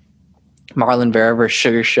Santos. Marlon Vera versus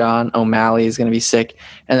Sugar Sean O'Malley is going to be sick.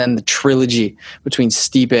 And then the trilogy between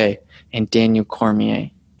Stipe and Daniel Cormier,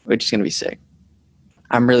 which is going to be sick.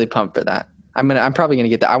 I'm really pumped for that. I'm probably going to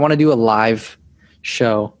get that. I want to do a live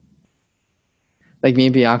show. Like me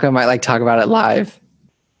and Bianca might like talk about it live.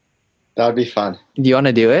 That would be fun. Do you want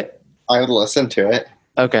to do it? I would listen to it.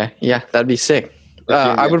 Okay. Yeah, that'd be sick.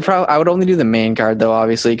 I would only do the main card though,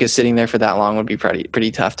 obviously, because sitting there for that long would be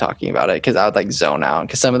pretty tough talking about it. Because I would like zone out.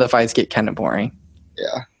 Because some of the fights get kind of boring.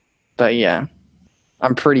 Yeah. But yeah,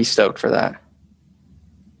 I'm pretty stoked for that.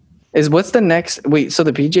 What's the next? Wait, so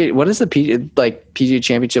the PGA? What is the PGA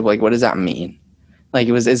Championship like? What does that mean? Like,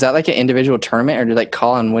 is that like an individual tournament, or did like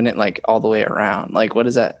Colin win it like all the way around? Like, what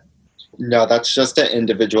is that? No, that's just an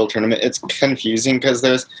individual tournament. It's confusing because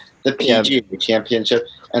there's the PGA Championship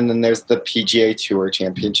and then there's the PGA Tour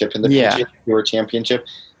Championship. And the PGA Tour Championship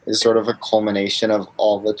is sort of a culmination of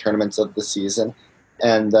all the tournaments of the season.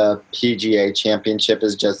 And the PGA Championship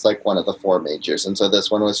is just like one of the 4 majors. And so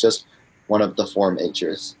this one was just one of the 4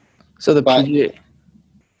 majors. So the PGA.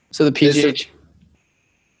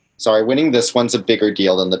 Sorry, winning this one's a bigger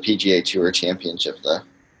deal than the PGA Tour Championship, though.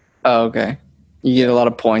 Oh, okay. You get a lot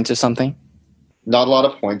of points or something? Not a lot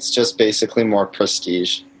of points, just basically more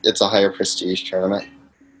prestige. It's a higher prestige tournament.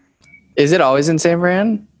 Is it always in San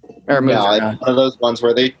Fran? No, it's one of those ones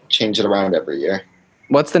where they change it around every year.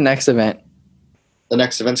 What's the next event? The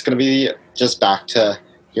next event's going to be just back to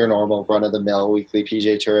your normal run-of-the-mill weekly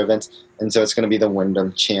PGA Tour events, and so it's going to be the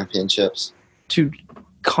Wyndham Championships. To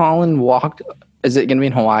Colin walked. Is it going to be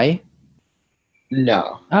in Hawaii?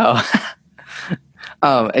 No. Oh.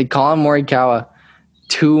 And Colin Morikawa,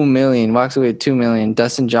 $2 million, walks away with $2 million.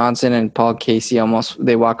 Dustin Johnson and Paul Casey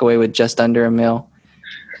they walk away with just under $1 million.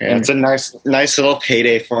 Yeah, it's a nice little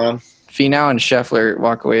payday for them. Finau and Scheffler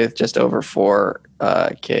walk away with just over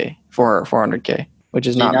 $400K, which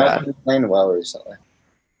is not bad. Been playing well recently.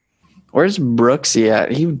 Where's Brooksy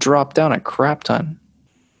at? He dropped down a crap ton.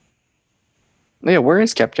 Yeah, where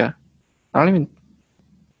is Koepka?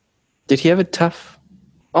 Did he have a tough?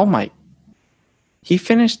 Oh my! He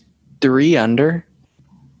finished 3 under.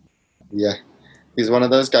 Yeah, he's one of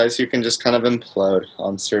those guys who can just kind of implode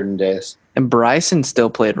on certain days. And Bryson still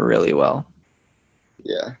played really well.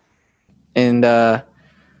 Yeah. And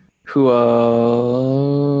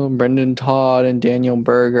Brendan Todd and Daniel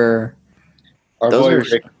Berger. Our boy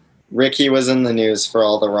Ricky was in the news for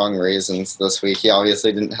all the wrong reasons this week. He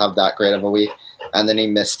obviously didn't have that great of a week, and then he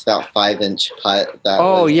missed that 5-inch putt.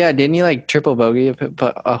 Yeah, didn't he like triple bogey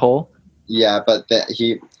a hole? Yeah, but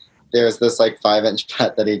there's this like 5-inch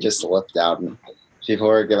putt that he just slipped out, and people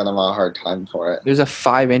were giving him a hard time for it. There's a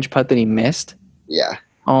 5-inch putt that he missed? Yeah.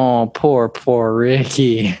 Oh, poor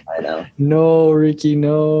Ricky. I know. No, Ricky,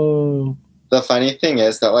 no. The funny thing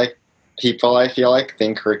is that like people, I feel like,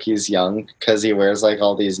 think Ricky's young because he wears like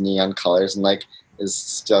all these neon colors and like is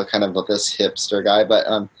still kind of this hipster guy, but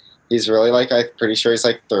he's really like, I'm pretty sure he's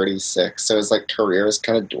like 36, so his like career is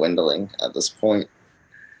kind of dwindling at this point.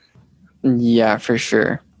 Yeah, for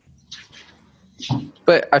sure.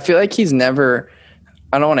 But I feel like he's never,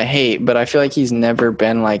 I don't want to hate, but I feel like he's never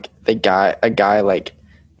been like a guy like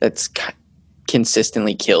that's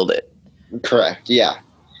consistently killed it. Correct. Yeah.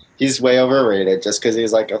 He's way overrated just because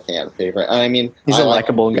he's like a fan favorite. I mean, he's a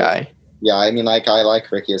likable guy. Yeah. I mean, like I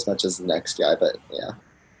like Ricky as much as the next guy, but yeah.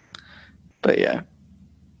 But yeah.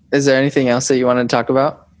 Is there anything else that you want to talk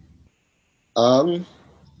about?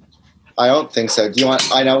 I don't think so.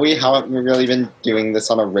 I know we haven't really been doing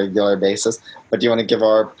this on a regular basis, but do you want to give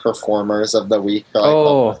our performers of the week for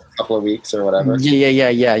like a couple of weeks or whatever?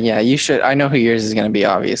 Yeah. You should. I know who yours is going to be,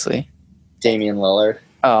 obviously. Damian Lillard.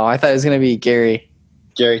 Oh, I thought it was going to be Gary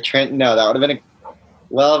Trent. No, that would have been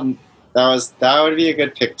that would be a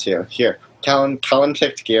good pick too. Here, Colin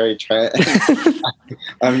picked Gary Trent.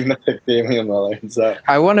 I'm going to pick Damian Lillard. So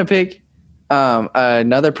I want to pick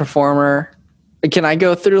another performer. Can I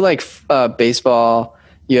go through like baseball,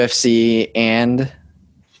 UFC, and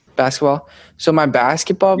basketball? So my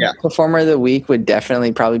basketball performer of the week would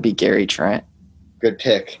definitely probably be Gary Trent. Good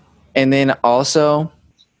pick. And then also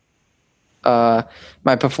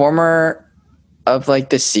my performer of like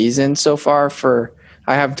the season so far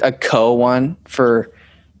I have a one for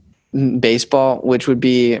baseball, which would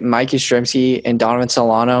be Mike Yastrzemski and Donovan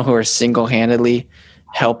Solano, who are single-handedly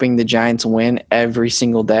helping the Giants win every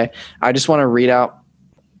single day. I just want to read out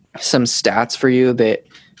some stats for you that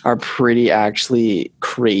are pretty actually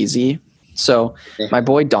crazy. So my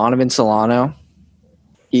boy Donovan Solano,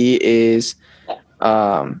 he is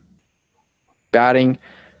batting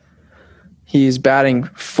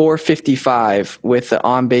 455 with the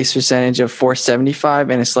on-base percentage of 475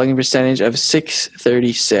 and a slugging percentage of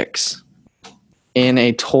 636. in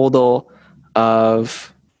a total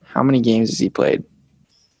of how many games has he played?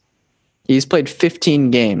 He's played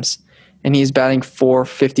 15 games, and he's batting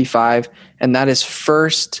 .455, and that is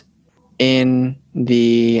first in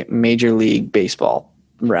the Major League Baseball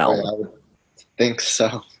realm. I would think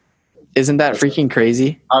so. Isn't that freaking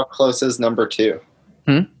crazy? How close is number 2?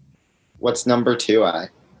 What's number 2 at?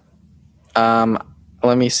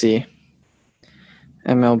 Let me see.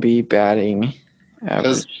 MLB batting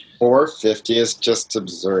Because average 450 is just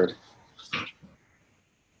absurd.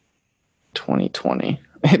 2020.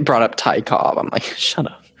 It brought up Ty Cobb. I'm like, shut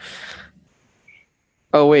up.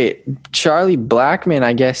 Oh, wait. Charlie Blackmon,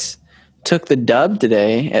 I guess, took the dub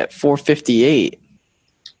today at 458.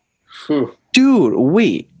 Whew. Dude,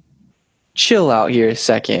 wait. Chill out here a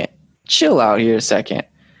second.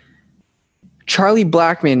 Charlie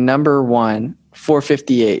Blackmon, number 1,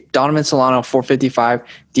 458. Donovan Solano, 455.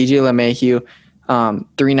 DJ LeMahieu,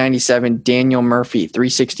 397. Daniel Murphy,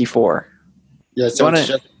 364. Yeah, so it's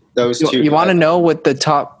just those two. You want to know what the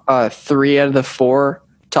top 3 out of the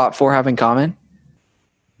top 4 have in common?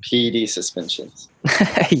 PED suspensions.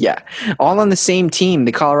 Yeah. All on the same team,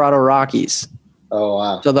 the Colorado Rockies. Oh,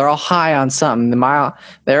 wow. So they're all high on something.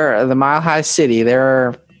 They're the Mile High City.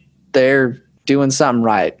 They're doing something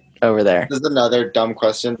right over there. This is another dumb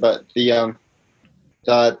question, but they're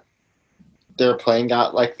playing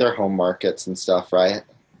out like their home markets and stuff, right?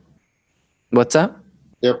 What's up?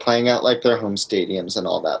 They're playing out like their home stadiums and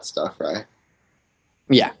all that stuff, right?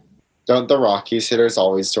 Yeah. Don't the Rockies hitters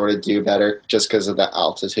always sort of do better just because of the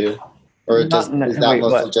altitude? Or is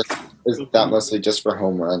that mostly just for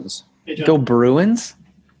home runs? Hey, John. Go Bruins?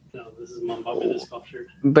 No, this is Mom Papa this sculpture.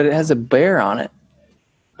 But it has a bear on it.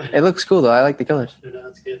 It looks cool, though. I like the colors. No,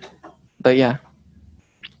 that's good. But, yeah.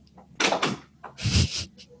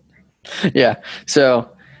 Yeah. So,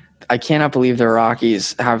 I cannot believe the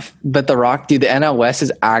Rockies have – but the NL West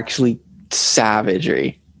is actually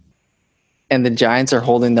savagery. And the Giants are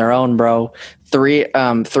holding their own, bro. 3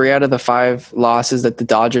 out of the 5 losses that the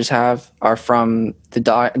Dodgers have are from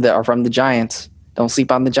the Giants. Don't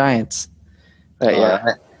sleep on the Giants.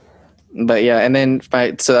 But yeah, and then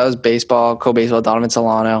so that was baseball, co-baseball, Donovan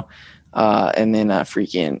Solano, and then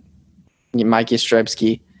freaking Mike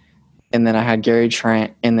Yastrzemski, and then I had Gary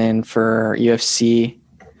Trent, and then for UFC,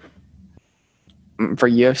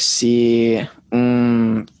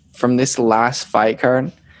 from this last fight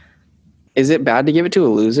card, is it bad to give it to a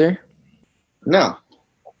loser? No.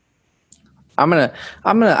 I'm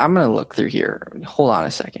gonna look through here. Hold on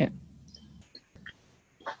a second.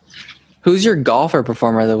 Who's your golfer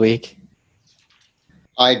performer of the week?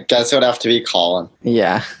 I guess it would have to be Colin.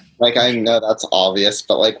 Yeah. Like, I know that's obvious,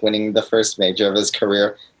 but like winning the first major of his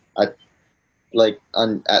career at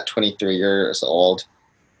 23 years old,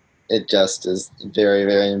 it just is very,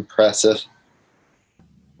 very impressive.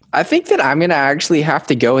 I think that I'm gonna actually have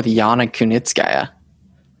to go with Yana Kunitskaya.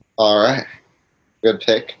 All right. Good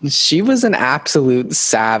pick. She was an absolute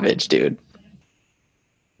savage, dude.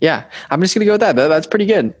 Yeah, I'm just gonna go with that. That's pretty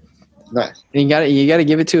good. Nice. You gotta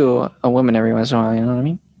give it to a woman every once in a while. You know what I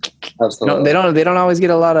mean? Absolutely. They don't always get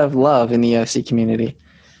a lot of love in the UFC community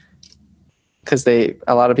because a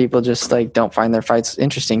lot of people just like don't find their fights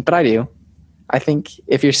interesting. But I do. I think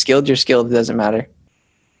if you're skilled, you're skilled. It doesn't matter.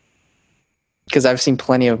 Because I've seen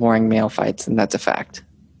plenty of boring male fights, and that's a fact.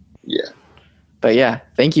 Yeah. But yeah,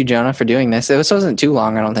 thank you, Jonah, for doing this. This wasn't too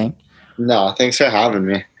long, I don't think. No, thanks for having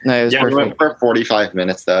me. No, it was perfect. We went for 45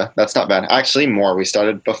 minutes though. That's not bad. Actually, more. We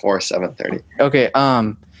started before 7:30. Okay.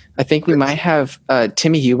 I think we might have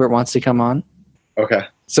Timmy Hubert wants to come on. Okay.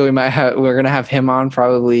 So we're gonna have him on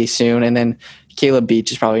probably soon, and then Caleb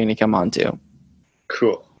Beach is probably gonna come on too.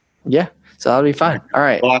 Cool. Yeah. So that'll be fun. All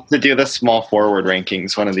right. We'll have to do the small forward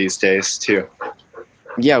rankings one of these days too.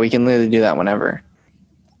 Yeah, we can literally do that whenever.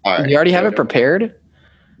 All right. You already have it prepared?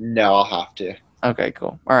 No, I'll have to. Okay,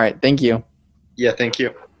 cool. All right. Thank you. Yeah, thank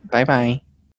you. Bye-bye.